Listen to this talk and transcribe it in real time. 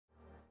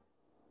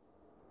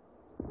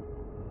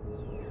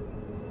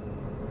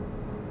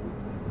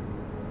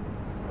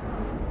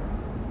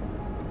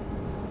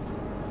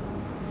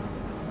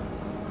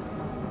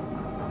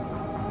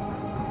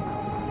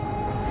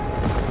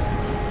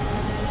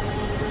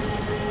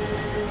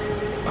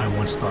I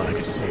once thought I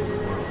could save the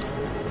world.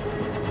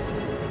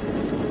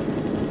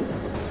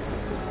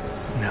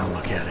 Now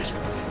look at it.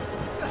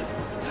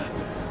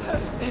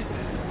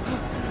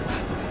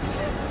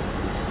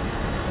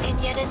 In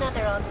yet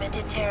another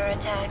augmented terror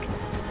attack,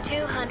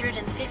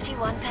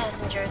 251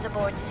 passengers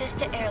aboard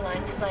Sister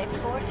Airlines Flight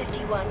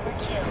 451 were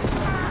killed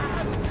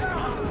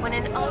when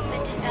an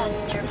augmented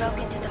passenger broke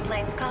into the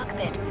plane's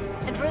cockpit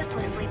and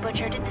ruthlessly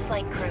butchered its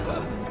flight crew.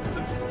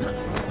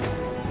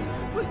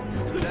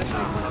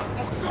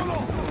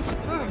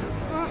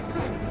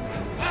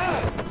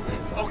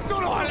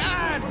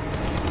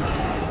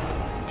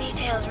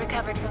 Details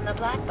recovered from the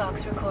black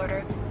box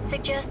recorder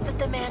suggest that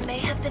the man may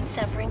have been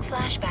suffering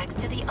flashbacks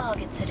to the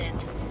AUG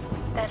incident.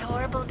 That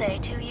horrible day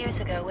 2 years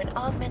ago when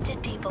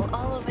augmented people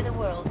all over the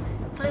world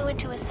flew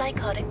into a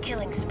psychotic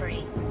killing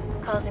spree,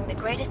 causing the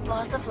greatest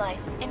loss of life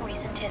in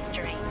recent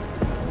history.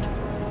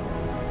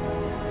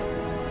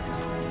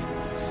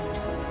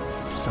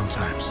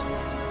 Sometimes,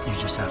 you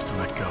just have to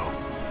let go.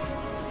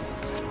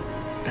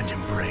 And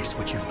embrace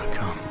what you've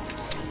become.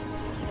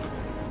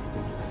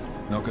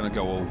 Not gonna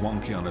go all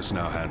wonky on us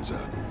now, Hansa,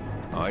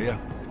 are you?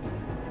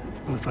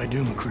 Well, if I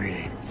do,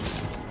 McCready,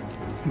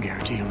 I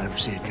guarantee you'll never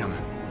see it coming.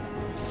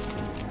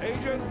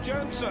 Agent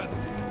Jensen!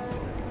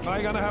 Am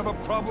I gonna have a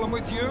problem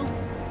with you?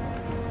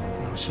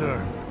 No,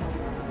 sir.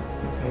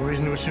 No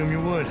reason to assume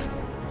you would.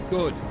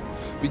 Good.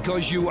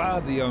 Because you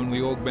are the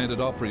only augmented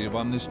operative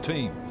on this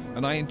team,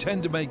 and I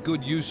intend to make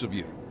good use of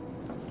you.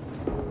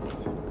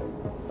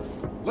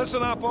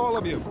 Listen up, all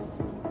of you.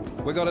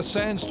 We got a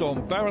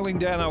sandstorm barreling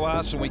down our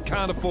ass and we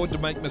can't afford to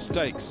make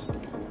mistakes.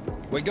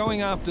 We're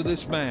going after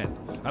this man,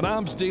 an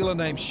arms dealer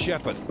named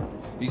Shepard.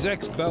 He's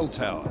ex-Bell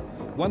Tower,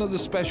 one of the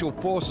Special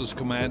Forces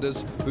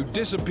commanders who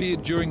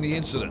disappeared during the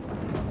incident.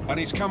 And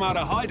he's come out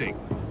of hiding.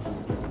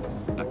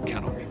 That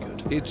cannot be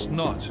good. It's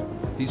not.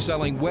 He's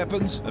selling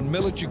weapons and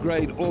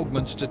military-grade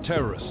augments to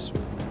terrorists.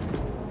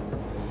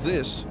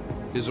 This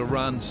is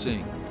Aran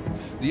Singh,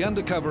 the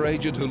undercover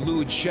agent who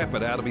lured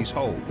Shepard out of his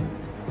hole.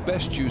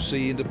 Best you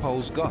see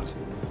Interpol's got.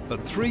 For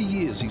 3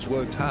 years he's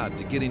worked hard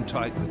to get him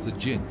tight with the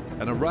Jinn,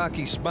 an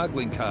Iraqi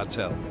smuggling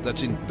cartel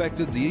that's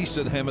infected the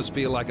Eastern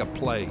Hemisphere like a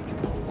plague.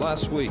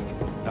 Last week,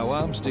 our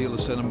arms dealer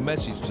sent a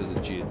message to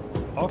the Jinn,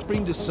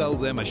 offering to sell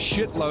them a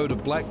shitload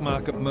of black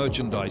market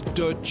merchandise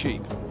dirt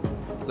cheap.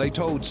 They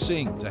told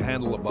Singh to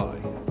handle the buy.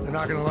 They're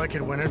not gonna like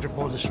it when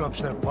Interpol disrupts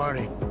their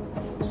party.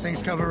 Is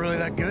Singh's cover really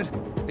that good?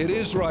 It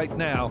is right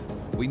now.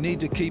 We need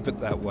to keep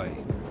it that way.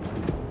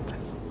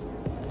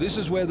 This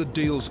is where the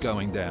deal's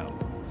going down.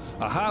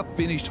 A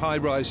half-finished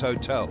high-rise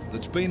hotel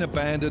that's been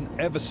abandoned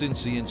ever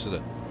since the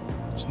incident.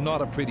 It's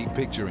not a pretty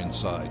picture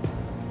inside.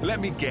 Let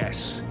me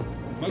guess.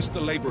 Most of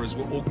the laborers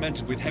were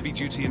augmented with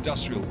heavy-duty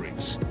industrial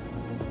rigs.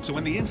 So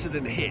when the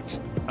incident hit,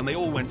 and they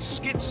all went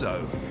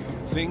schizo,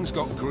 things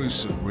got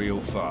gruesome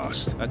real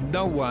fast. And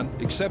no one,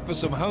 except for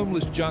some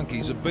homeless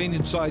junkies, have been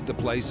inside the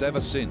place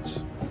ever since.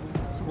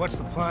 So what's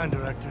the plan,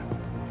 Director?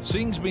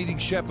 Singh's meeting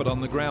Shepard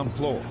on the ground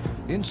floor,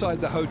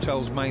 inside the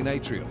hotel's main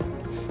atrium.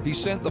 He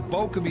sent the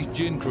bulk of his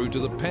Jinn crew to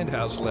the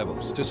penthouse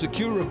levels to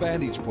secure a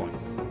vantage point.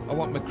 I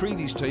want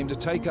McCready's team to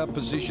take up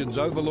positions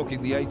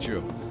overlooking the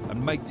atrium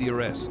and make the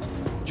arrest.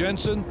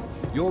 Jensen,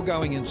 you're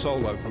going in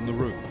solo from the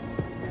roof.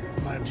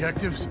 My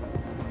objectives?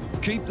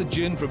 Keep the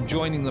Jinn from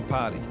joining the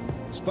party.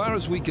 As far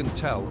as we can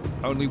tell,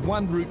 only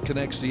one route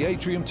connects the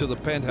atrium to the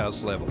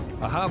penthouse level,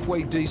 a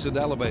halfway decent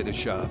elevator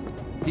shaft.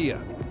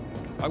 Here.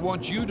 I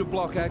want you to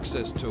block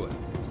access to it.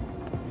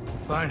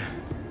 Fine.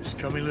 Just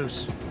cut me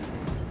loose.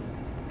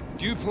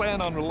 Do you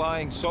plan on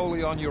relying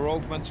solely on your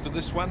augments for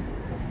this one?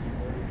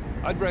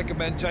 I'd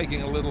recommend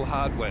taking a little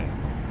hardware,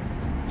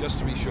 just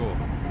to be sure.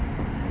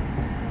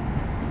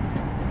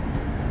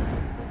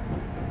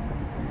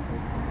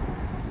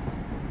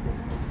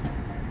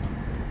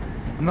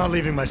 I'm not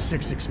leaving my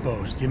 6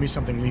 exposed. Give me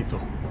something lethal.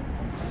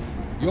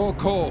 Your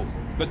call,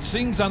 but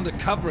Singh's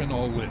undercover in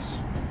all this.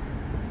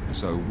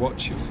 So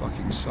watch your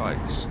fucking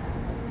sights.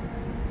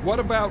 What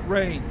about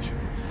range?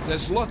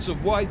 There's lots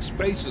of wide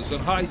spaces and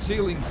high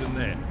ceilings in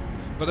there,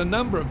 but a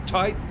number of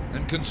tight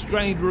and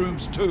constrained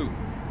rooms too.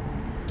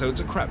 So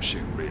it's a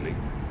crapshoot, really.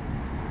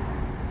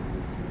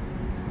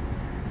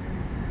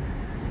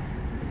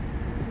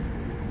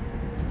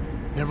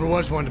 Never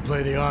was one to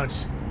play the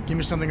odds. Give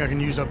me something I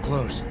can use up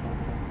close.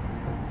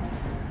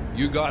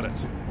 You got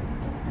it.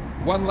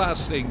 One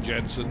last thing,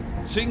 Jensen.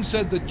 Singh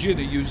said the Jinn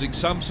are using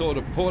some sort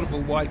of portable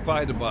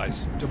Wi-Fi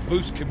device to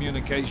boost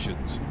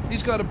communications.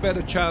 He's got a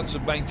better chance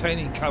of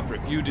maintaining cover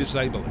if you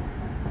disable it.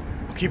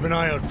 We'll keep an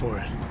eye out for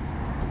it.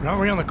 But aren't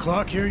we on the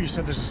clock here? You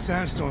said there's a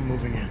sandstorm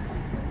moving in.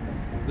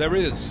 There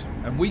is,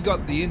 and we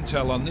got the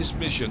intel on this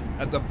mission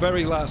at the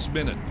very last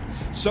minute.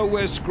 So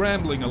we're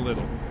scrambling a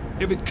little.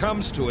 If it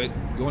comes to it,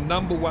 your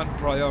 #1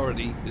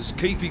 priority is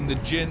keeping the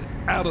Jinn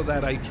out of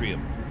that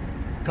atrium.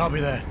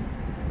 Copy that.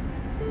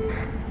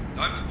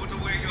 Time to put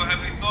away your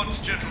heavy thoughts,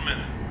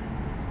 gentlemen.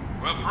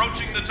 We're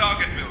approaching the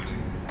target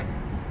building.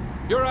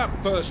 You're up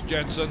first,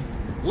 Jensen.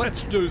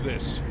 Let's do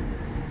this.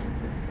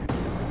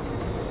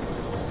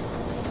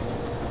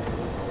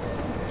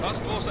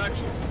 Task Force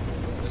action.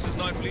 This is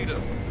Knife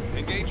Leader.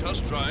 Engage Hush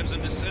drives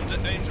and descend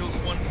to Angels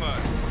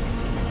 1-5.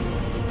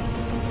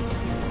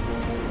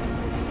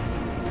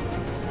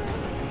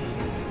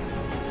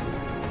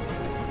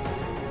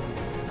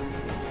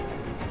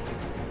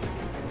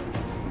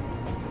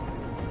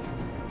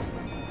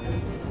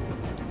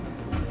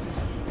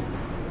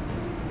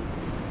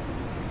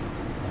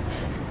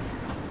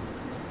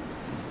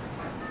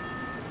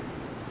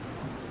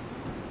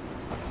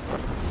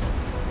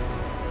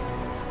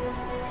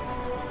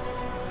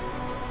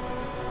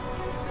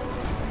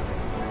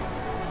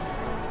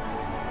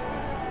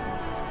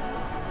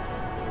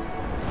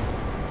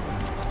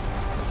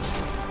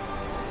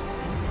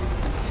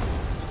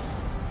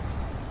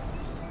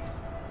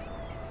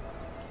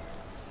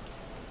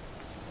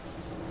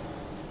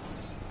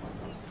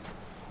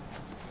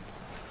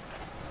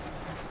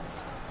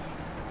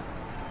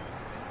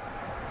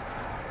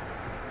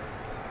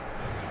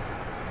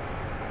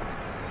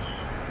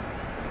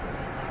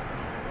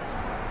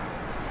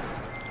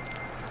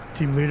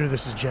 Team leader,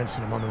 this is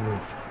Jensen. I'm on the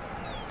roof.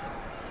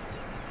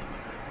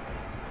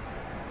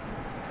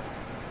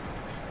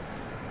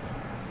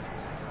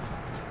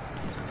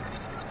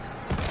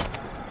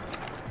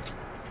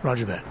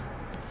 Roger that.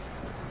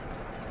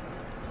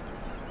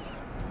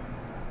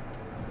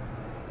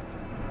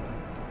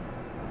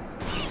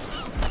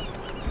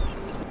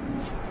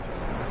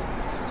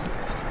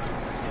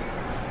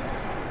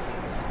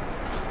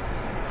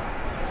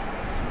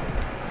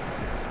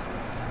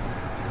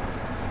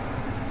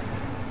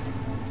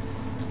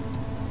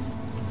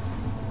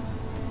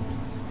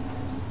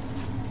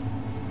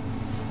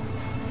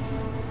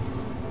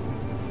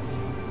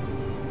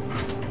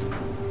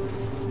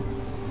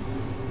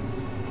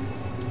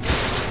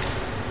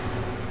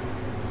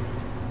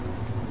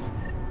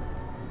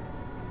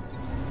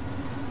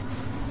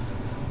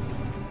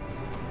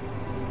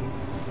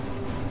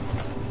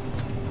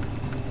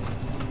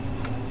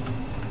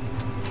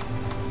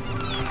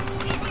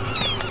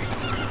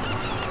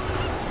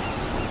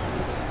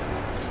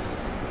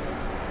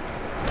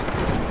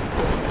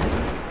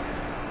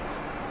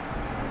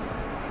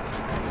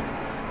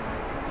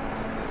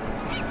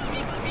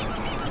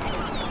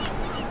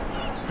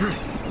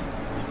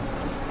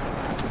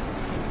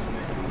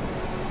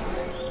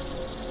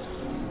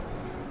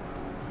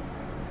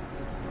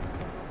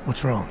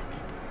 What's wrong?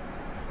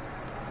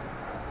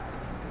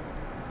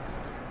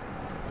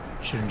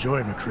 You should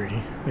enjoy it,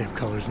 McCready. They have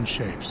colors and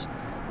shapes.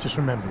 Just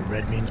remember,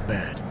 red means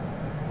bad.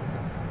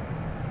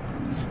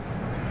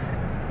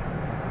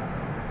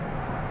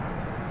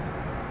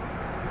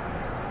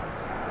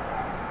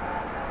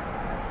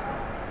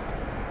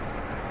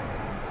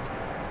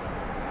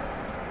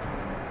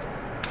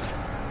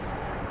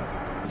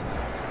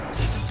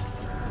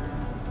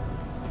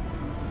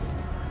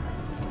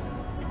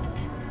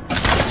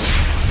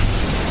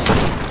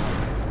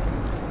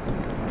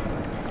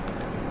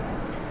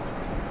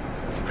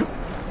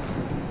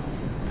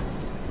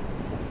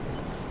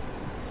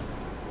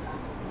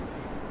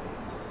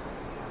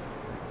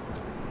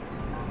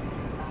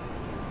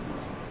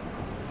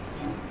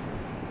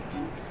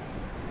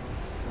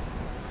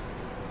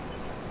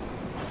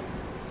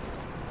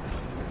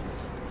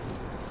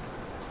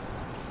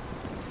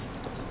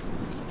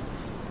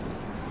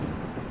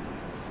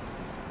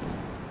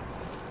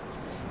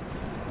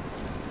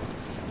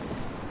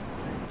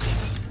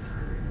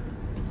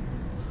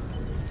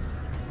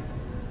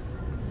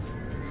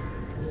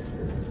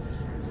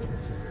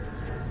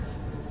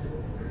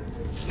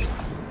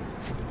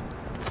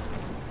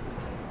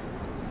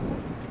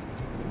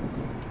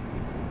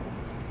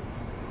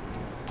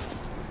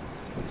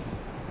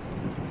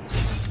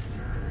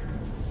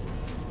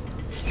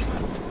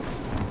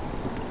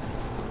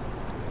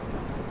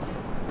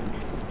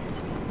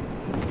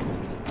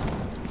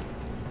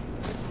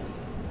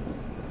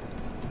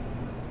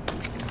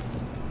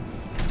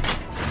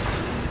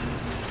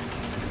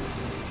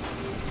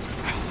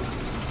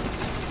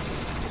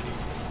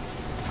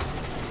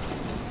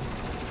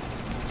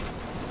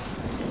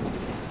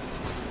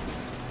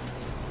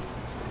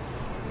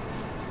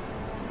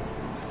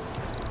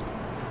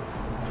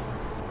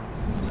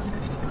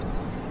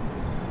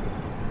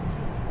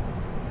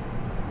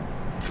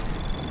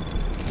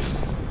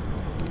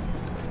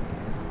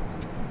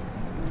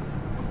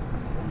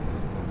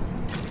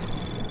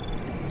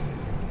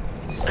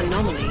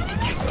 Anomaly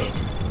detected.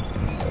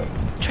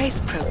 Trace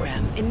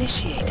program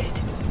initiated.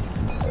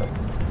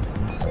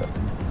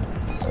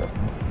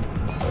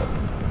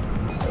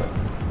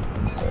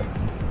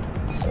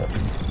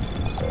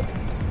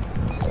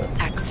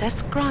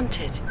 Access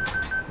granted.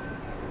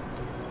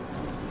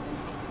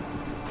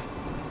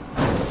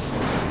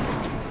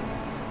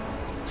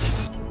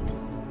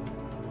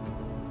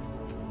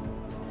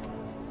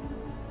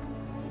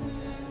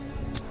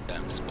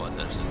 Damn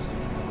squatters.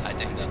 I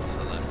think that was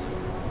the last one.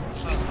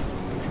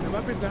 ما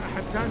بدنا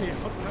أحد تاني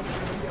يحط هذا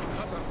العملية في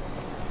خطر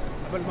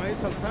قبل ما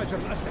يصل تاجر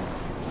الأسلحة.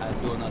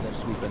 I'll do another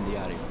sweep in the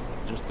area,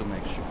 just to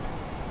make sure.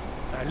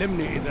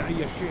 أعلمني إذا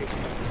أي شيء.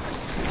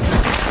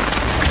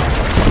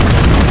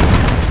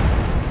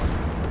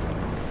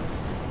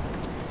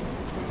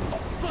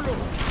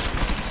 Follow.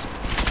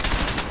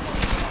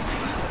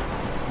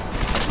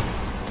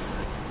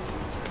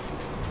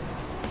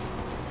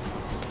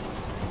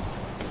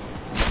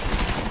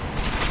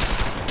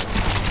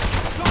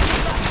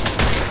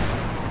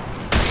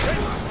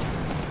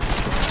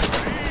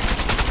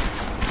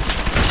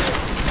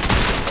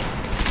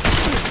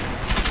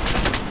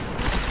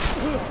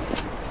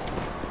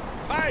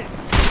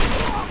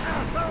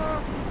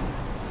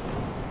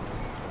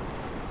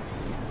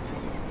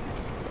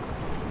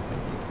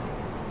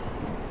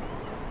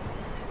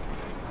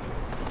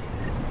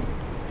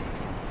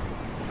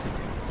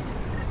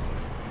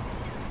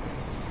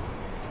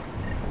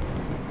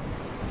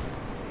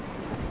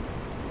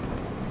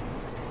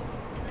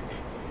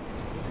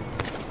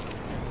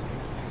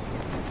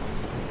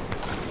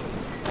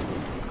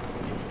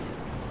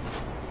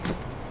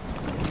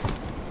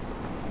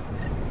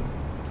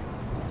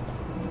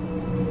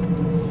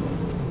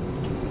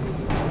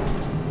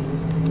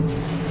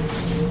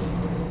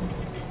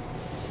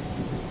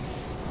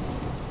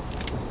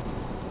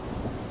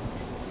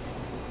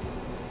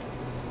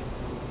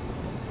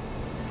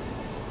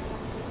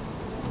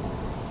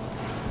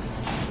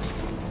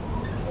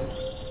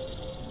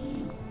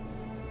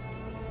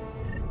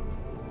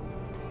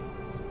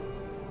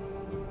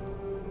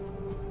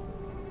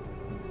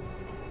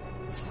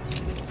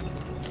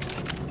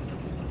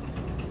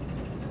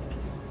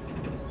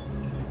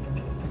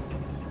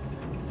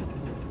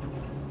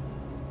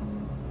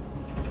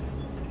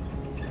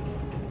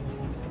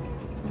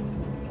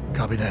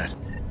 Copy that.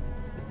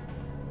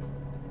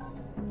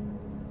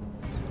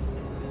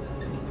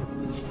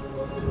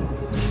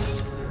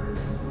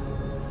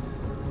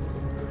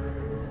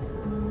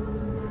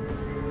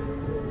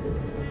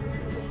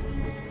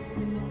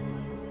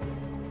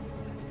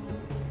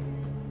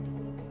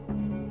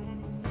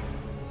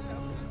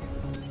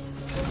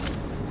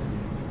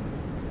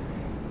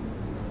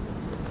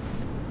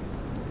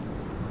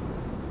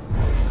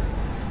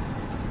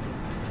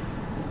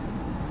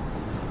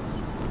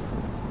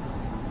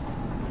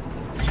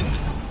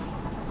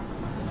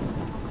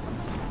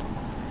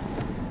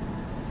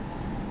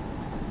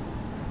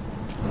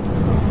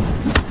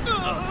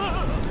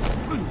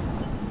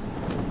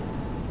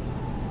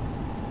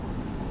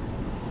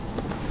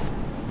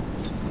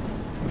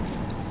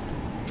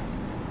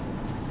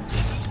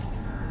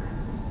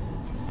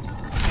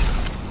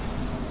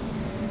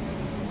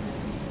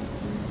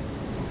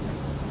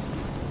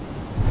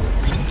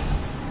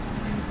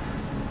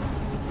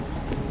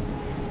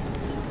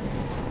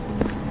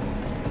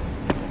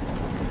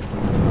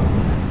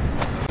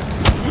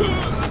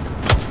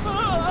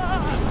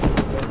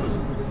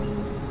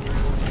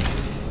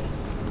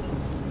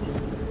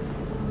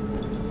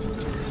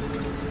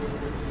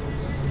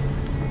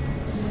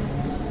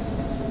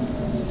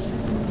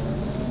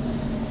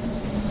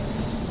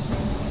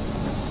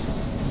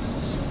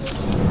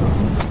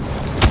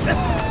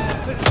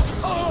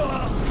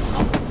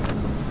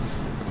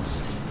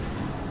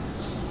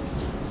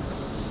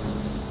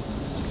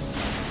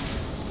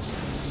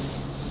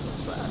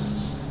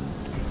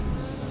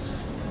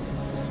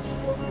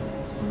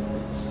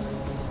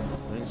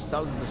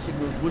 Installed the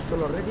signal booster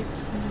already?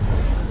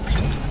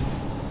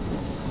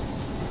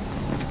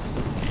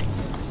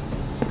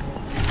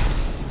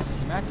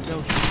 Mac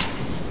goes.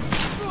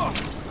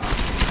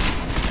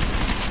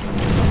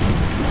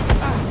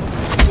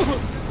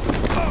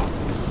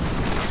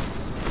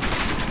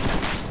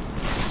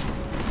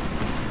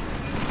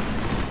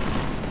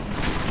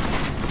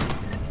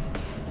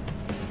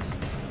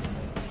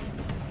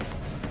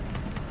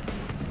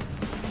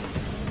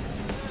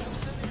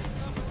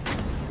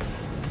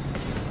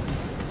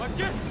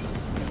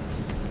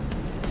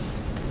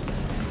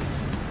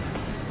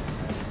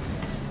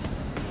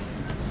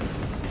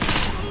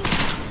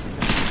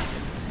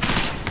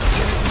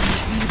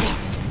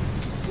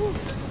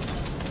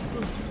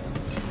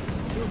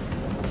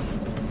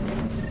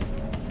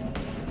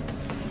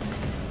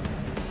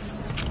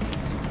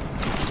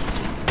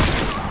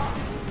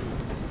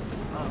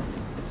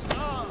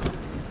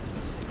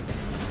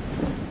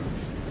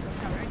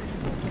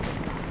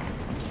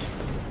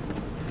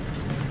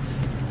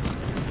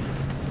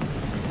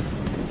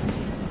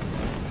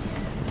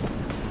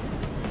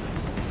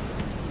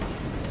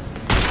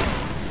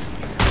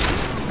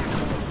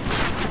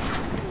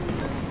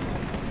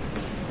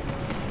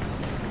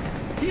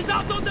 He's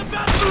out on the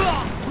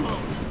battlefield!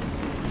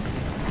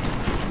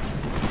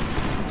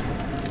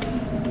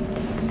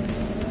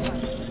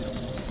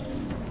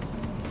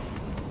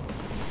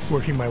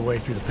 Working my way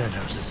through the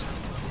penthouses.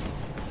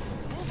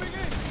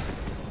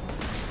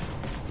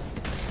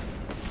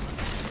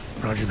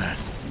 Roger that.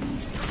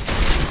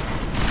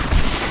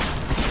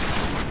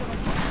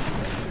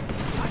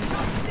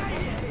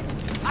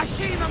 I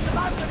see him on the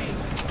balcony!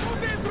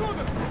 Move in,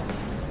 Ruben!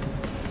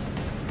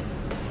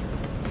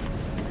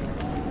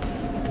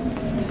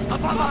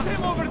 Above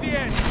him over the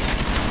edge!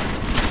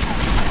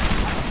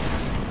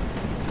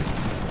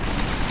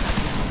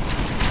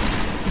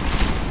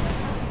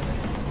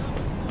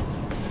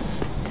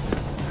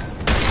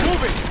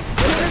 Moving!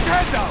 Put his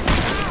head down!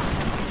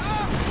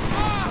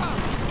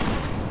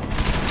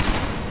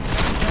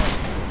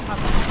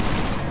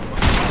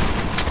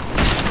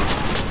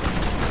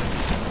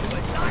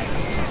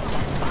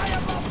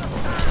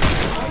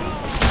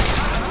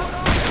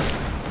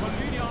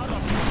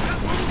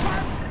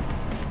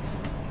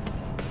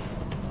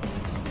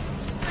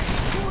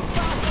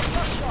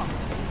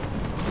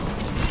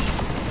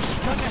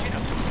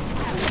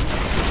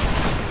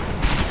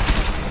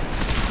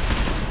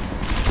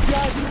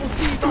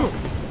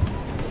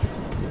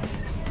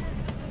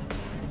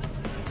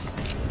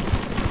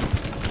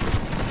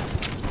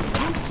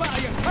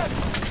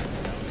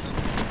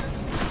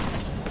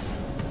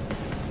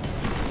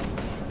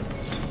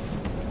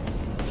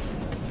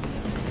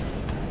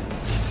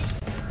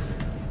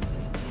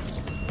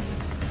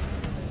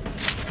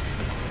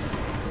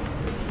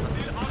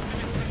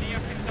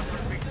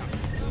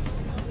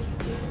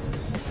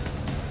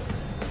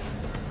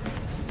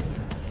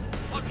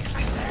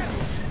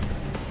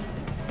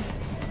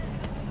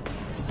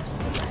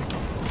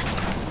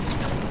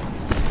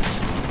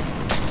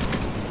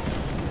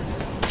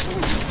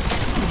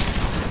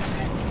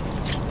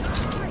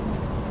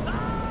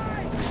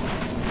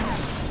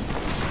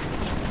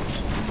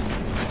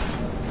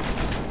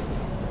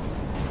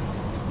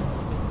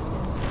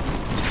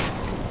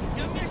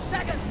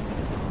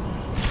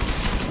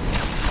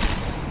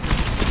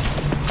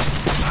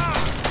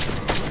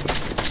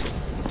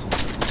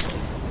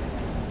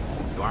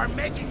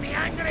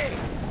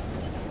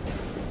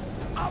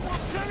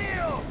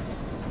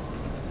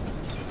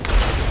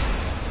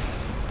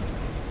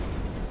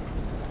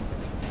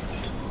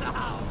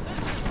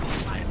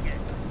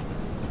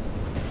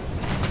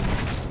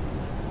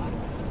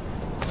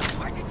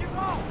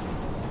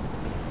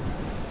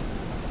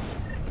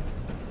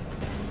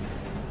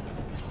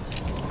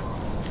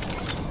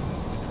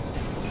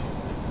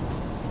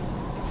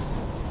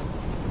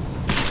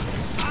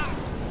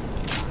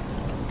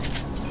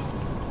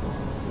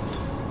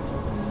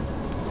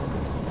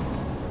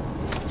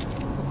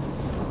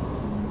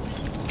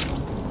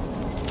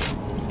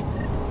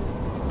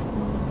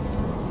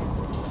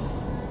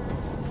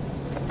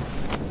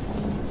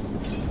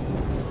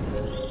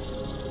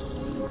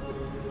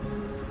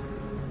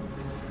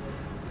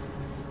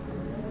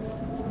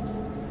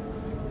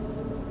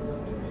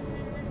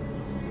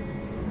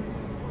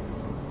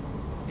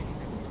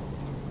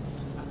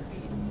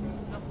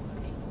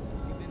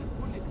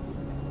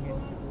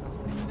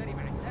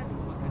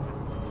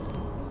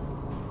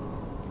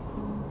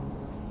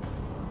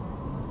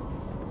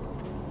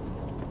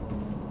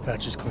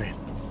 Patch is clean.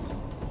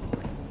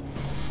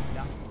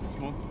 لا مش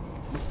ممكن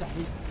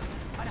مستحيل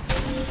أنا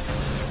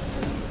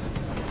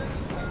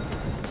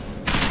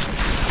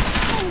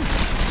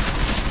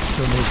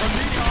Still moving.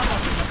 خليني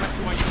أعرف المكان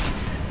شوية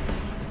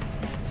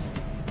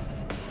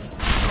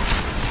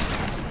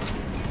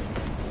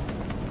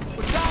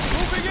قدام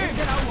moving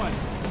in الأول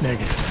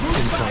Negative.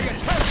 Incoming.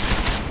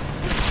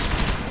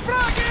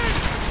 Fragging!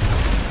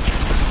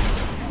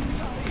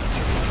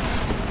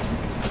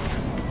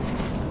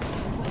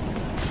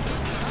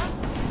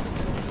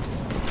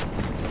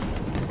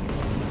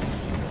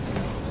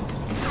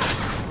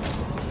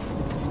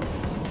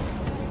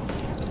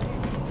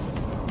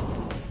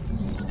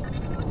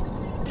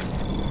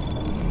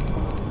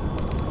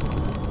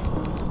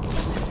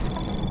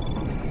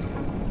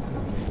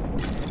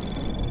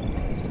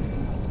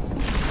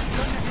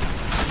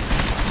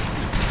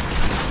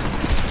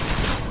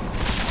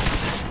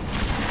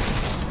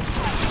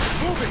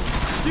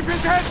 Keep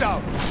his head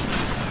down!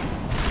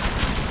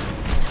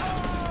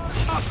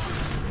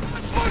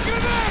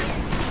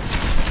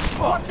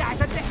 وقت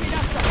عشان تحمي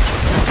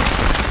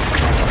نفسك!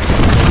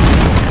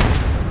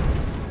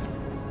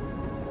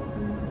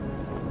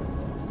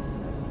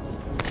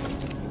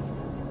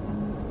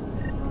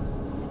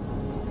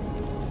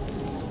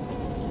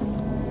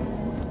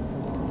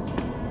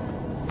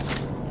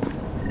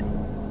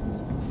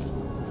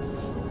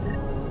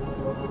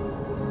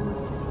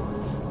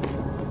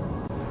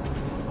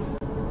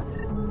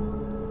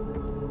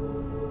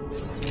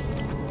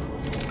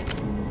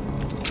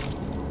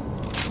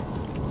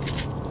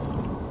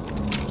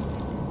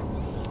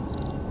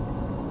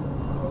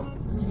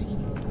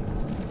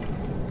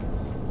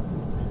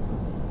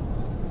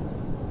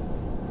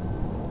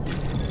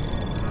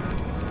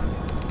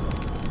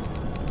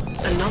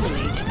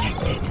 Anomaly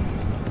detected.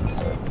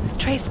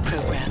 Trace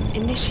program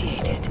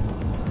initiated.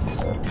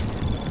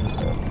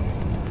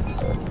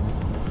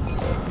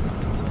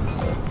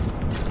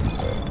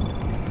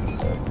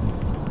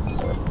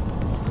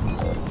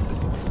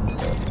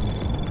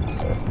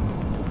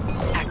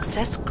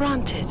 Access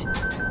granted.